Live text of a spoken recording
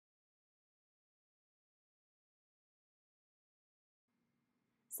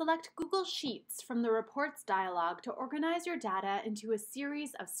Select Google Sheets from the Reports dialog to organize your data into a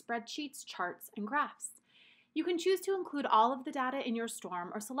series of spreadsheets, charts, and graphs. You can choose to include all of the data in your Storm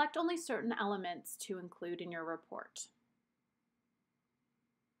or select only certain elements to include in your report.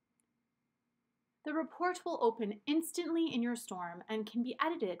 The report will open instantly in your Storm and can be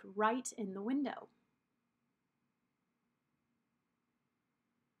edited right in the window.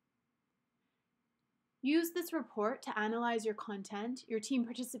 Use this report to analyze your content, your team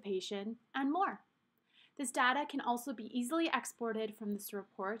participation, and more. This data can also be easily exported from this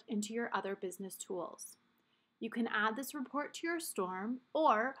report into your other business tools. You can add this report to your Storm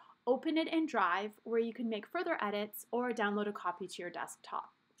or open it in Drive, where you can make further edits or download a copy to your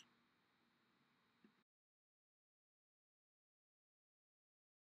desktop.